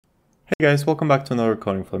Hey guys, welcome back to another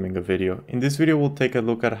Coding Flamingo video. In this video, we'll take a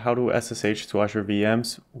look at how to SSH to Azure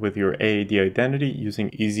VMs with your AAD identity using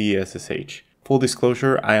EasySSH. Full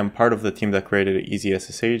disclosure, I am part of the team that created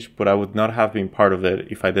EasySSH, but I would not have been part of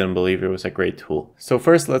it if I didn't believe it was a great tool. So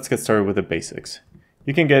first, let's get started with the basics.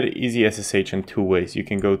 You can get EasySSH in two ways. You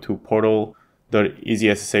can go to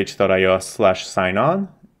portal.easyssh.io/sign-on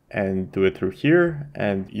and do it through here,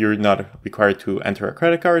 and you're not required to enter a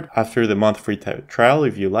credit card. After the month free trial,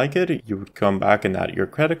 if you like it, you would come back and add your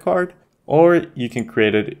credit card, or you can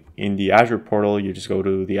create it in the Azure portal. You just go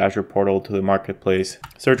to the Azure portal, to the marketplace,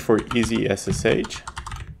 search for EasySSH,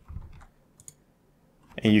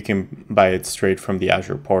 and you can buy it straight from the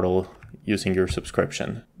Azure portal using your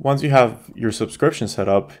subscription. Once you have your subscription set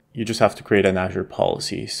up, you just have to create an Azure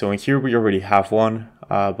policy. So in here, we already have one,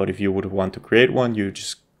 but if you would want to create one, you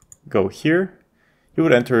just go here. You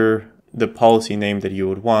would enter the policy name that you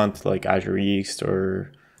would want, like Azure East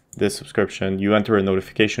or this subscription. You enter a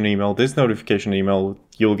notification email. This notification email,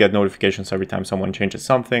 you'll get notifications every time someone changes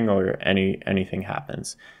something or anything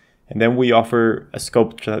happens. And then we offer a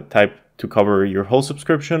scope type to cover your whole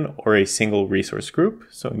subscription or a single resource group.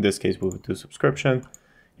 So in this case, we would do subscription.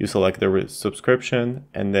 You select the subscription,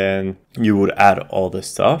 and then you would add all this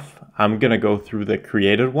stuff. I'm gonna go through the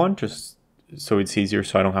created one just so it's easier,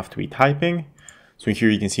 so I don't have to be typing. So here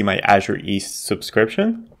you can see my Azure East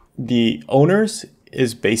subscription. The owners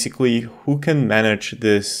is basically who can manage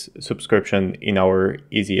this subscription in our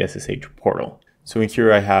EasySSH portal. So in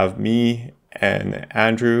here I have me and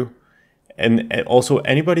Andrew, and also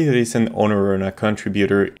anybody that is an owner and a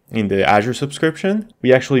contributor in the Azure subscription.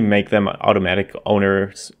 We actually make them automatic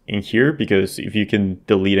owners in here, because if you can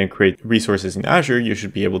delete and create resources in Azure, you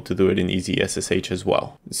should be able to do it in EasySSH as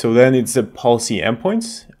well. So then it's the policy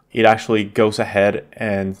endpoints. It actually goes ahead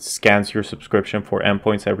and scans your subscription for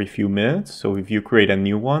endpoints every few minutes. So if you create a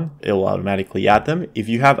new one, it'll automatically add them. If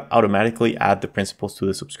you have automatically add the principals to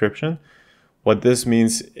the subscription, what this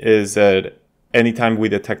means is that anytime we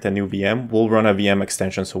detect a new VM, we'll run a VM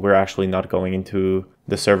extension. So we're actually not going into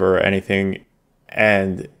the server or anything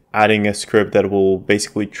and adding a script that will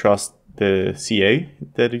basically trust the CA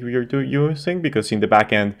that you're using, because in the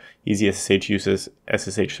backend, EasySSH uses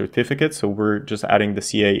SSH certificates. So we're just adding the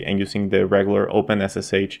CA and using the regular open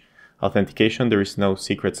SSH authentication. There is no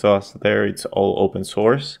secret sauce there. It's all open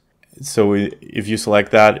source. So if you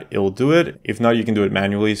select that, it will do it. If not, you can do it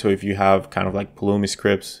manually. So if you have kind of like Pulumi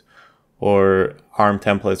scripts or ARM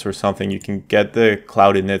templates or something, you can get the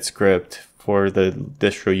Cloud Init script for the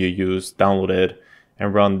distro you use, download it,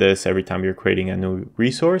 and run this every time you're creating a new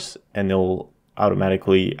resource, and it'll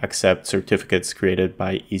automatically accept certificates created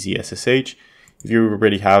by EasySSH. If you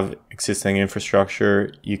already have existing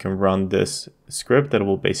infrastructure, you can run this script that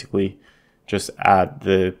will basically just add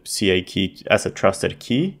the CA key as a trusted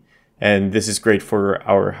key. And this is great for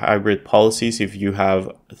our hybrid policies. If you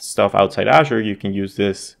have stuff outside Azure, you can use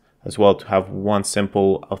this as well to have one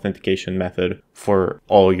simple authentication method for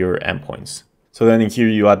all your endpoints. So then in here,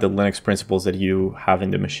 you add the Linux principals that you have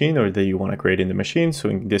in the machine or that you want to create in the machine. So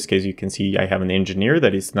in this case, you can see I have an engineer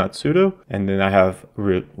that is not sudo, and then I have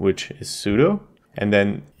root, which is sudo. And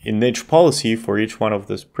then in each policy for each one of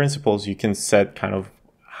those principals, you can set kind of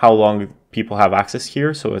how long people have access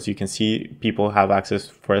here. So as you can see, people have access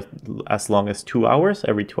for as long as 2 hours.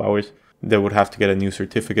 Every 2 hours, they would have to get a new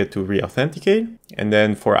certificate to re-authenticate. And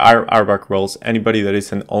then for our RBAC roles, anybody that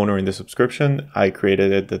is an owner in the subscription, I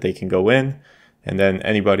created it that they can go in. And then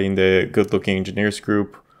anybody in the good looking engineers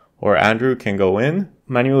group or Andrew can go in.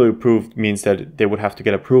 Manually approved means that they would have to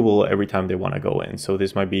get approval every time they want to go in. So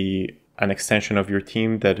this might be an extension of your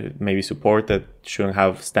team that maybe support that shouldn't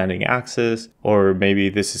have standing access, or maybe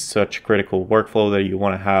this is such critical workflow that you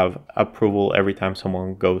want to have approval every time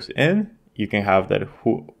someone goes in. You can have that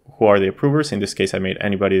who are the approvers. In this case, I made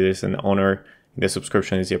anybody that is an owner in the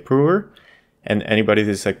subscription is the approver, and anybody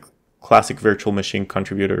that is a classic virtual machine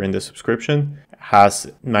contributor in the subscription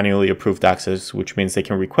has manually approved access, which means they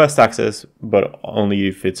can request access, but only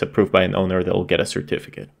if it's approved by an owner, they'll get a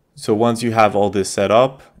certificate. So once you have all this set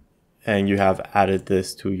up and you have added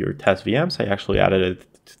this to your test VMs, I actually added it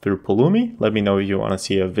through Pulumi. Let me know if you want to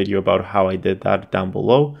see a video about how I did that down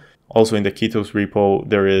below. Also in the Ketos repo,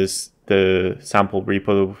 there is the sample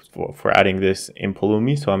repo for adding this in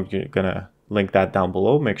Pulumi. So I'm gonna link that down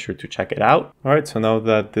below. Make sure to check it out. All right, so now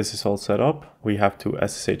that this is all set up, we have to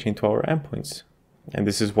SSH into our endpoints. And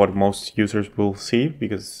this is what most users will see,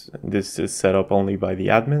 because this is set up only by the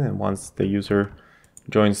admin. And once the user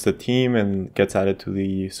joins the team and gets added to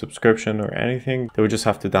the subscription or anything, they would just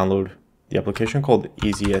have to download the application called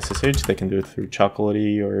Easy SSH. They can do it through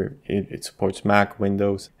Chocolatey, or it supports Mac,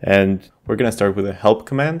 Windows. And we're going to start with a help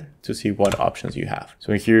command to see what options you have.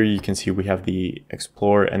 So here you can see we have the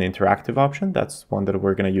explore and interactive option. That's one that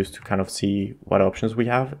we're going to use to kind of see what options we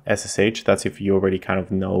have. SSH, that's if you already kind of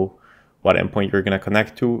know what endpoint you're going to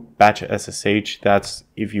connect to. Batch SSH, that's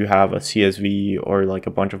if you have a CSV or like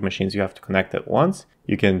a bunch of machines you have to connect at once.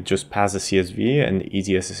 You can just pass the CSV and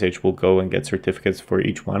Easy SSH will go and get certificates for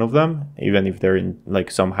each one of them. Even if they're in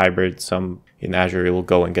like some hybrid, some in Azure, it will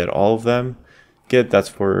go and get all of them. Git, that's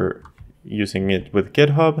for using it with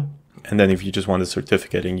GitHub. And then if you just want a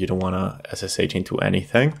certificate and you don't want to SSH into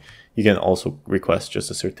anything, you can also request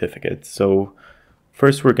just a certificate. So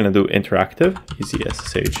first we're going to do interactive, Easy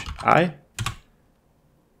SSH I.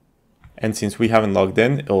 And since we haven't logged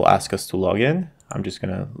in, it'll ask us to log in. I'm just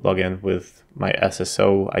going to log in with my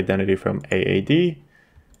SSO identity from AAD.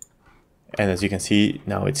 And as you can see,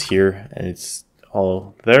 now it's here and it's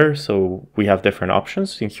all there. So we have different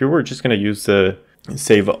options. In here, we're just going to use the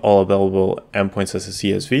save all available endpoints as a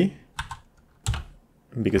CSV.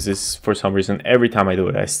 Because this, for some reason, every time I do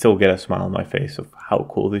it, I still get a smile on my face of how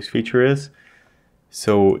cool this feature is.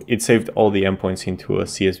 So it saved all the endpoints into a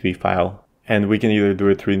CSV file. And we can either do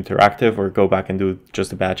it through interactive or go back and do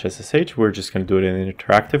just a batch SSH. We're just going to do it in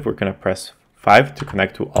interactive. We're going to press 5 to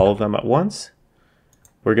connect to all of them at once.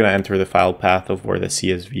 We're going to enter the file path of where the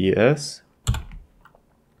CSV is.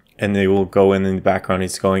 And it will go in the background.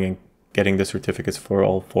 It's going and getting the certificates for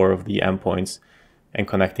all 4 of the endpoints and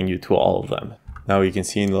connecting you to all of them. Now you can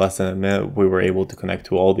see in less than a minute, we were able to connect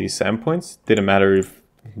to all these endpoints. Didn't matter if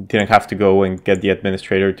didn't have to go and get the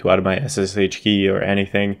administrator to add my SSH key or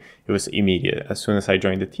anything. It was immediate. As soon as I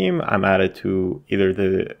joined the team, I'm added to either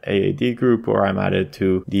the AAD group or I'm added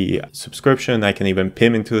to the subscription. I can even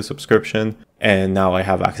PIM into the subscription. And now I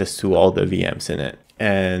have access to all the VMs in it.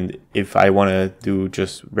 And if I want to do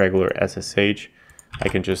just regular SSH, I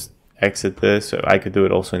can just exit this. So I could do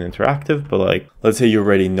it also in interactive, but like, let's say you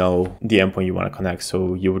already know the endpoint you want to connect.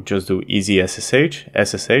 So you would just do Easy SSH,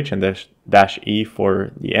 and dash E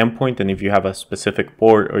for the endpoint. And if you have a specific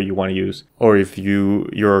port or you want to use, or if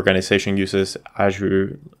your organization uses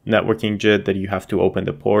Azure networking JIT that you have to open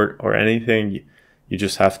the port or anything, you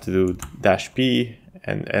just have to do -P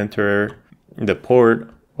and enter the port,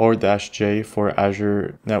 or -J for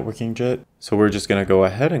Azure networking JIT. So we're just going to go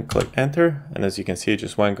ahead and click enter. And as you can see, it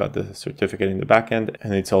just went, got the certificate in the backend,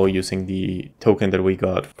 and it's all using the token that we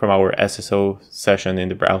got from our SSO session in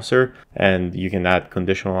the browser. And you can add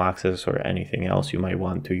conditional access or anything else you might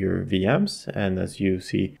want to your VMs. And as you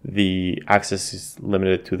see, the access is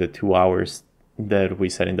limited to the 2 hours that we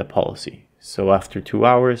set in the policy. So after 2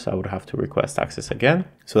 hours, I would have to request access again.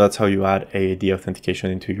 So that's how you add AAD authentication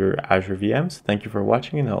into your Azure VMs. Thank you for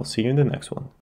watching, and I'll see you in the next one.